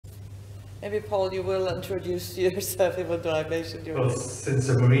Maybe, Paul, you will introduce yourself, even though I mentioned your name. Well, since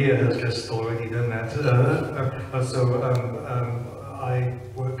Maria has just already done that, I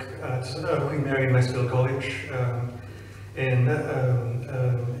work at Queen Mary Westfield College in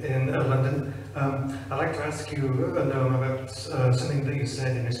London. I'd like to ask you, Noam, about something that you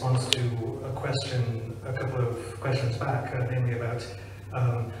said in response to a couple of questions back, namely about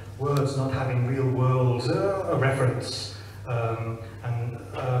words not having real-world reference.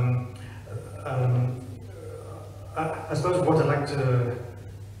 I suppose what I'd like to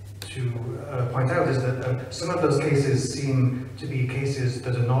point out is that some of those cases seem to be cases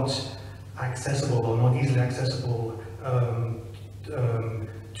that are not accessible or not easily accessible to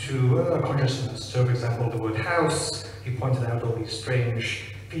consciousness. So, for example, the word house, you pointed out all these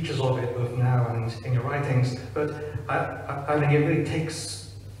strange features of it, both now and in your writings, but I think it really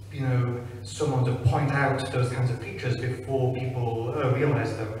takes, you know, someone to point out those kinds of features before people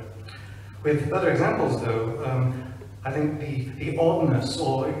realize them. With other examples, though, I think the oddness,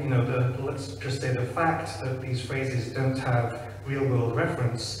 or, you know, let's just say the fact that these phrases don't have real-world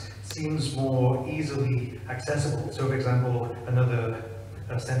reference seems more easily accessible. So, for example, another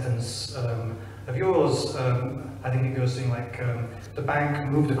sentence of yours, I think it goes something like, the bank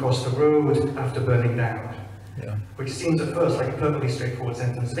moved across the road after burning down. Yeah. Which seems at first like a perfectly straightforward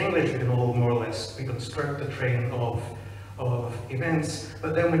sentence in English. We can all more or less reconstruct the train of events,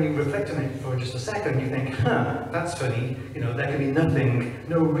 but then when you reflect on it for just a second, you think, huh, that's funny, you know, there can be nothing,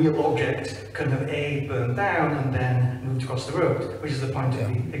 no real object can have A, burned down and then moved across the road, which is the point of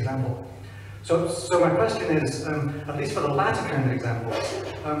the example. So my question is, at least for the latter kind of examples,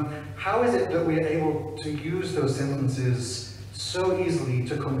 how is it that we're able to use those sentences so easily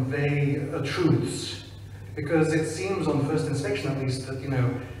to convey truths? Because it seems, on first inspection at least, that, you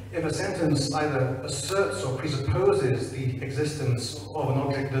know, if a sentence either asserts or presupposes the existence of an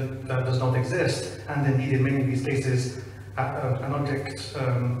object that does not exist, and indeed in many of these cases an object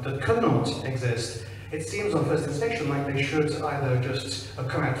that could not exist, it seems on first inspection like they should either just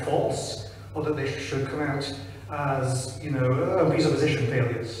come out false, or that they should come out as, you know, presupposition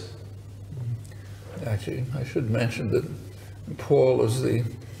failures. Actually, I should mention that Paul is the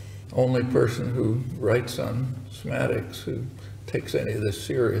only person who writes on semantics who takes any of this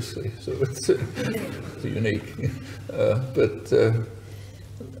seriously, so it's unique. But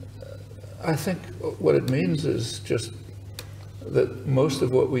I think what it means is just that most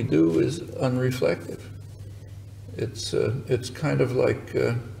of what we do is unreflective. It's kind of like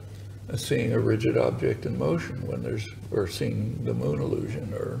seeing a rigid object in motion or seeing the moon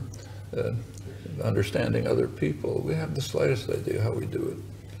illusion, or understanding other people. We have the slightest idea how we do it.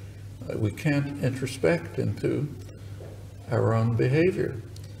 We can't introspect into our own behavior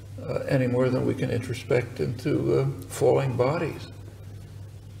any more than we can introspect into falling bodies.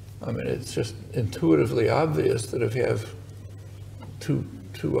 I mean, it's just intuitively obvious that if you have two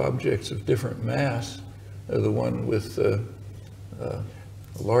objects of different mass, the one with a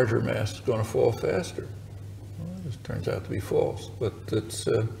larger mass is going to fall faster. Well, this turns out to be false, but it's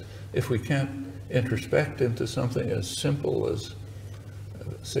if we can't introspect into something as simple as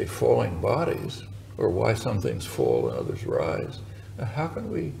say falling bodies, or why some things fall and others rise, how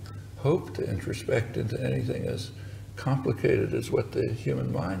can we hope to introspect into anything as complicated as what the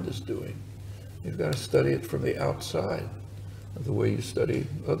human mind is doing? You've got to study it from the outside, the way you study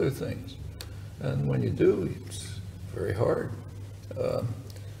other things. And when you do, it's very hard.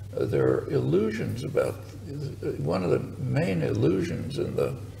 There are illusions about, one of the main illusions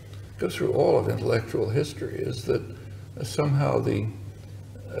goes through all of intellectual history, is that somehow we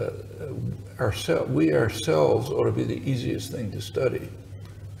ourselves ought to be the easiest thing to study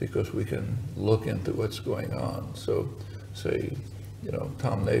because we can look into what's going on. So, say, you know,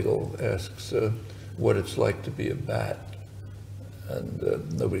 Tom Nagel asks what it's like to be a bat, and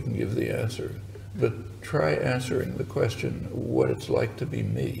nobody can give the answer. But try answering the question, what it's like to be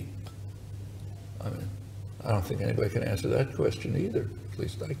me. I mean, I don't think anybody can answer that question either. At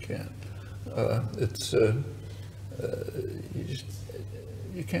least I can't.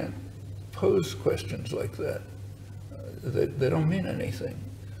 You can't pose questions like that. They don't mean anything.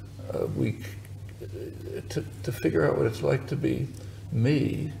 To figure out what it's like to be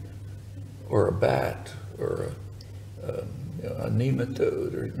me, or a bat, or a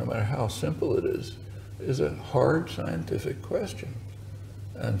nematode, or no matter how simple it is a hard scientific question.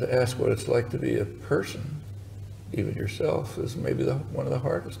 And to ask what it's like to be a person, even yourself, is maybe one of the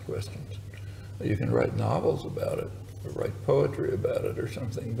hardest questions. You can write novels about it, or write poetry about it or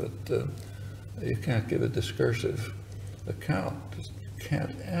something, but you can't give a discursive account. Just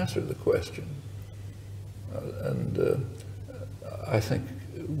can't answer the question. And I think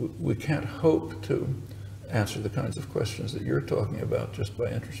we can't hope to answer the kinds of questions that you're talking about just by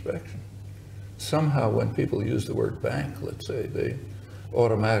introspection. Somehow when people use the word bank, let's say, they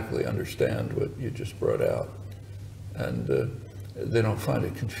automatically understand what you just brought out. And they don't find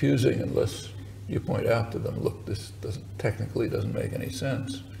it confusing unless you point out to them, look, this technically doesn't make any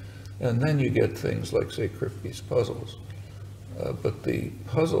sense. And then you get things like, say, Kripke's puzzles. But the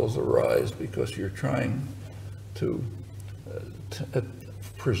puzzles arise because you're trying to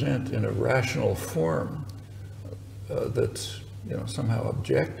present in a rational form that's, somehow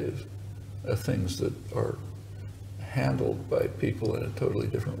objective, things that are handled by people in a totally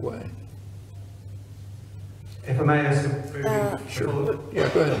different way. If I may ask a very Sure. Yeah,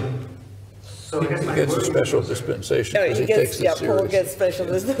 go ahead. So I guess He my gets a worry- special dispensation No, because he takes it Paul seriously. gets special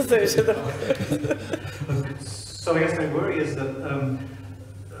dispensation. So I guess my worry is that,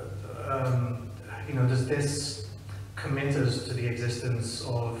 does this commit us to the existence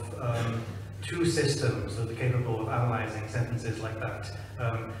of two systems that are capable of analyzing sentences like that?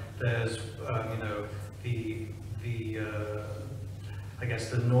 There's, I guess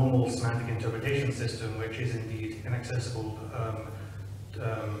the normal semantic interpretation system, which is indeed inaccessible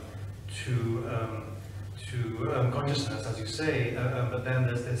to consciousness, as you say, but then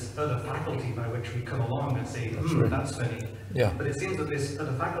there's this other faculty by which we come along and say, that's funny. Yeah. But it seems that this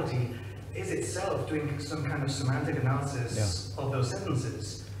other faculty is itself doing some kind of semantic analysis of those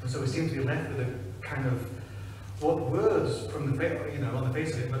sentences. And so we seem to be left with a kind of, what words from the, on the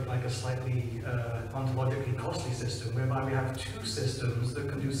face of it look like a slightly ontologically costly system, whereby we have two systems that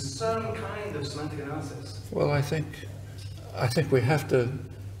can do some kind of semantic analysis. Well, I think we have to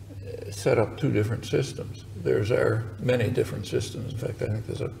set up two different systems. There's our many different systems. In fact, I think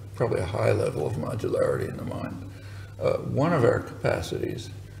there's probably a high level of modularity in the mind. One of our capacities,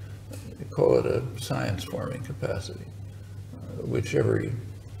 we call it a science-forming capacity, which every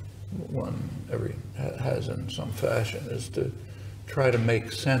has in some fashion, is to try to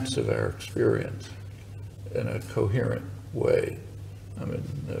make sense of our experience in a coherent way. I mean,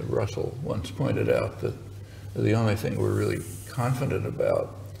 Russell once pointed out that the only thing we're really confident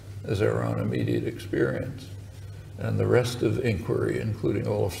about is our own immediate experience. And the rest of inquiry, including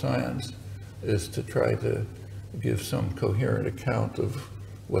all of science, is to try to give some coherent account of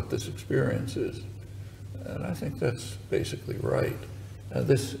what this experience is. And I think that's basically right.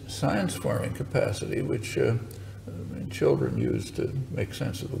 This science-forming capacity, which children use to make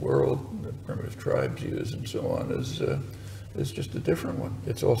sense of the world, that primitive tribes use and so on, is just a different one.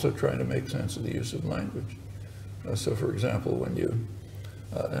 It's also trying to make sense of the use of language. So, for example, when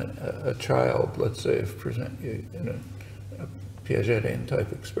a child, let's say, if present you in a Piagetian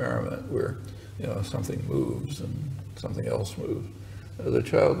type experiment where something moves and something else moves, the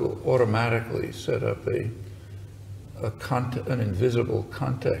child will automatically set up an invisible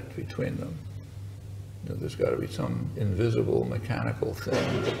contact between them. There's got to be some invisible mechanical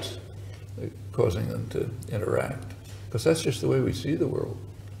thing that's causing them to interact, because that's just the way we see the world.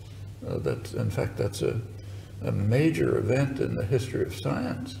 In fact, that's a major event in the history of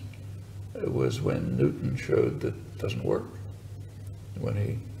science. It was when Newton showed that it doesn't work, when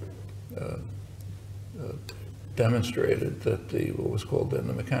he demonstrated that what was called then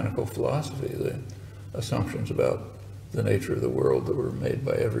the mechanical philosophy, the assumptions about the nature of the world that were made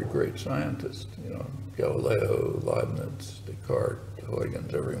by every great scientist, Galileo, Leibniz, Descartes,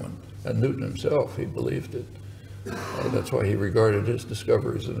 Huygens, everyone, and Newton himself, he believed it. That's why he regarded his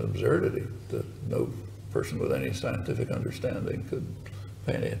discoveries an absurdity that no person with any scientific understanding could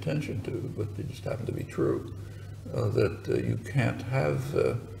pay any attention to, but they just happened to be true. That you can't have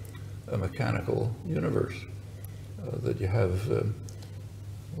a mechanical universe, that you have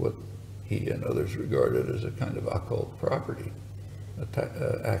what he and others regarded as a kind of occult property,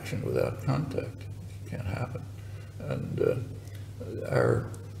 action without contact. It can't happen. And our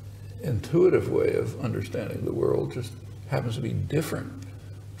intuitive way of understanding the world just happens to be different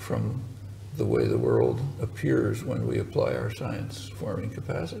from the way the world appears when we apply our science-forming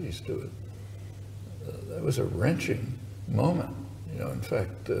capacities to it. That was a wrenching moment. In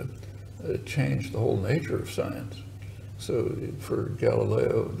fact, it changed the whole nature of science. So for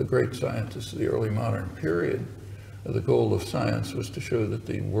Galileo, the great scientist of the early modern period, the goal of science was to show that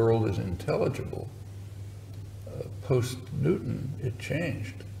the world is intelligible. Post-Newton, it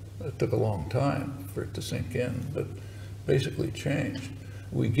changed. It took a long time for it to sink in, but basically changed.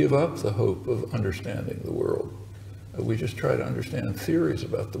 We give up the hope of understanding the world. We just try to understand theories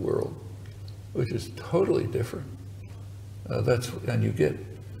about the world, which is totally different. And you get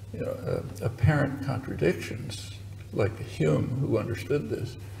apparent contradictions, like Hume, who understood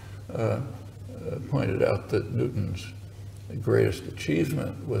this, pointed out that Newton's greatest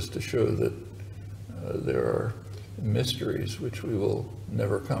achievement was to show that there are mysteries which we will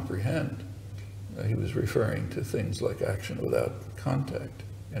never comprehend. He was referring to things like action without contact,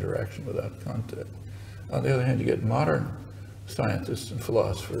 interaction without contact. On the other hand, you get modern scientists and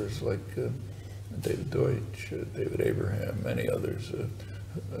philosophers like David Deutsch, David Abraham, many others,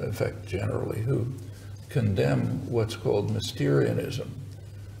 in fact, generally, who condemn what's called Mysterianism.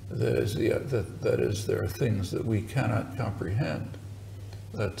 That is, there are things that we cannot comprehend.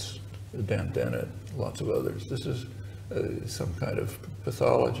 That's Dan Dennett, lots of others. This is some kind of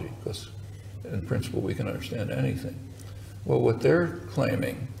pathology, because in principle we can understand anything. Well, what they're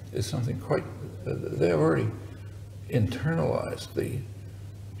claiming is something quite, they have already internalized the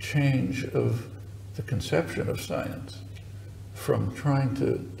change of the conception of science from trying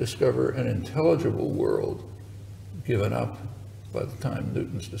to discover an intelligible world given up by the time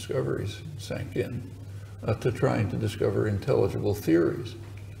Newton's discoveries sank in, to trying to discover intelligible theories.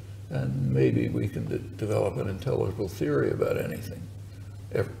 And maybe we can develop an intelligible theory about anything,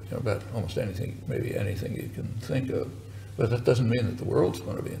 about almost anything, maybe anything you can think of. But that doesn't mean that the world's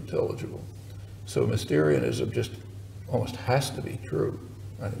going to be intelligible. So Mysterianism just almost has to be true.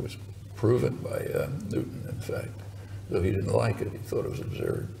 I think it was proven by Newton, in fact, though he didn't like it. He thought it was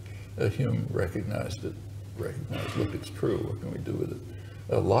absurd. Hume recognized it, look, it's true, what can we do with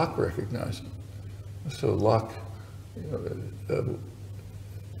it? Locke recognized it. So Locke,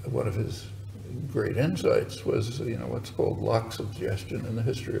 one of his great insights was, what's called Locke's suggestion in the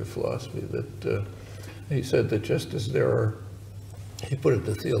history of philosophy, that he said that just as there are, he put it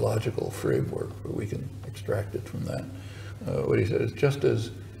the theological framework, but we can extract it from that. What he said is, just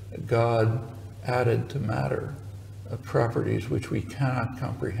as God added to matter properties which we cannot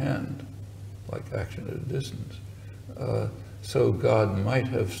comprehend, like action at a distance, so God might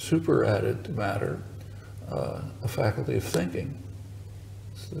have superadded to matter a faculty of thinking.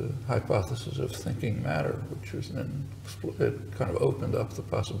 It's the hypothesis of thinking matter, which was then, it kind of opened up the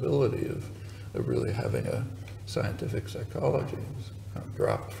possibility of really having a scientific psychology. It was kind of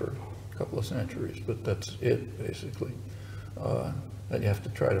dropped for a couple of centuries, but that's it, basically. And you have to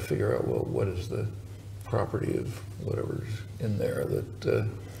try to figure out, well, what is the property of whatever's in there that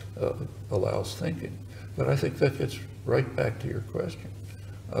allows thinking. But I think that gets right back to your question.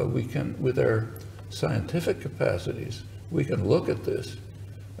 We can, with our scientific capacities, we can look at this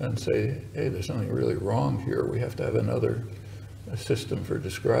and say, hey, there's something really wrong here. We have to have another system for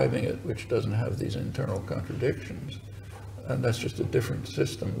describing it, which doesn't have these internal contradictions. And that's just a different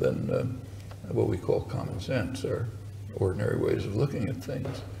system than what we call common sense, or ordinary ways of looking at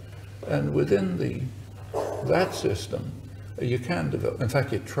things. And within that system, you can develop, in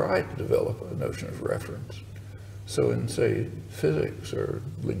fact, you try to develop a notion of reference. So in, say, physics or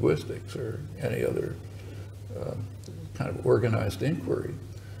linguistics or any other kind of organized inquiry,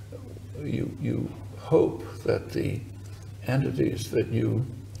 you hope that the entities that you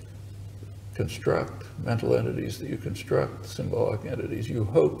construct, mental entities that you construct, symbolic entities, you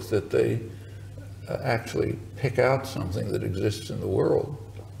hope that they actually pick out something that exists in the world.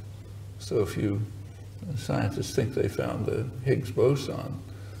 So if scientists think they found the Higgs boson,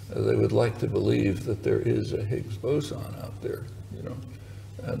 they would like to believe that there is a Higgs boson out there,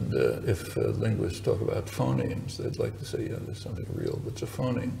 And if linguists talk about phonemes, they'd like to say, yeah, there's something real that's a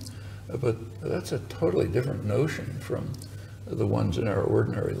phoneme. But that's a totally different notion from the ones in our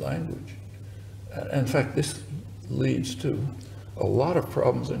ordinary language. In fact, this leads to a lot of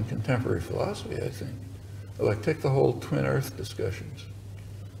problems in contemporary philosophy, I think. Like, take the whole twin Earth discussions,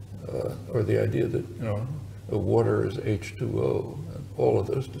 or the idea that, the water is H2O, and all of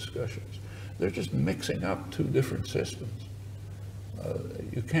those discussions. They're just mixing up two different systems.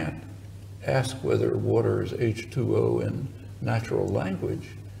 You can't ask whether water is H2O in natural language,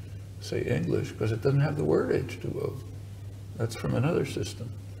 say English, because it doesn't have the word H2O. That's from another system.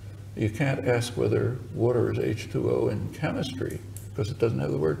 You can't ask whether water is H2O in chemistry, because it doesn't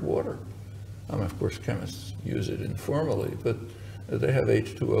have the word water. Of course, chemists use it informally, but they have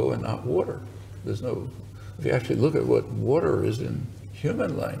H2O and not water. There's no, if you actually look at what water is in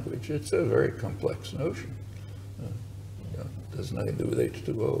human language, it's a very complex notion. It has nothing to do with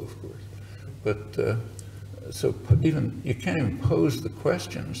H2O, of course. But so even, you can't even pose the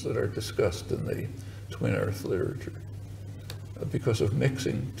questions that are discussed in the twin Earth literature because of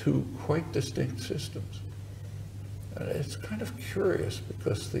mixing two quite distinct systems. And it's kind of curious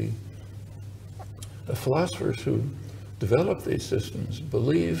because the philosophers who develop these systems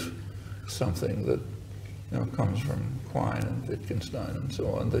believe something that comes from Quine and Wittgenstein and so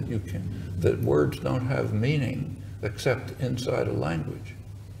on, that words don't have meaning except inside a language.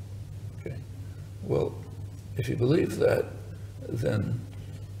 Okay. Well, if you believe that, then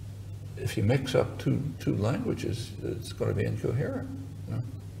if you mix up two languages, it's going to be incoherent. You know?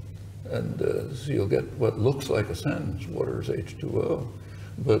 And so you'll get what looks like a sentence, water is H2O,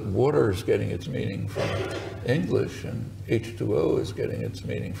 but water is getting its meaning from English, and H2O is getting its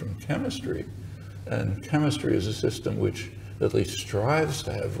meaning from chemistry. And chemistry is a system which at least strives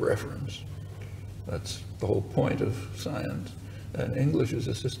to have reference. That's the whole point of science. And English is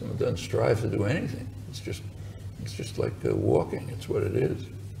a system that doesn't strive to do anything. It's just like walking. It's what it is.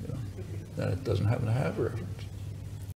 You know? And it doesn't happen to have reference.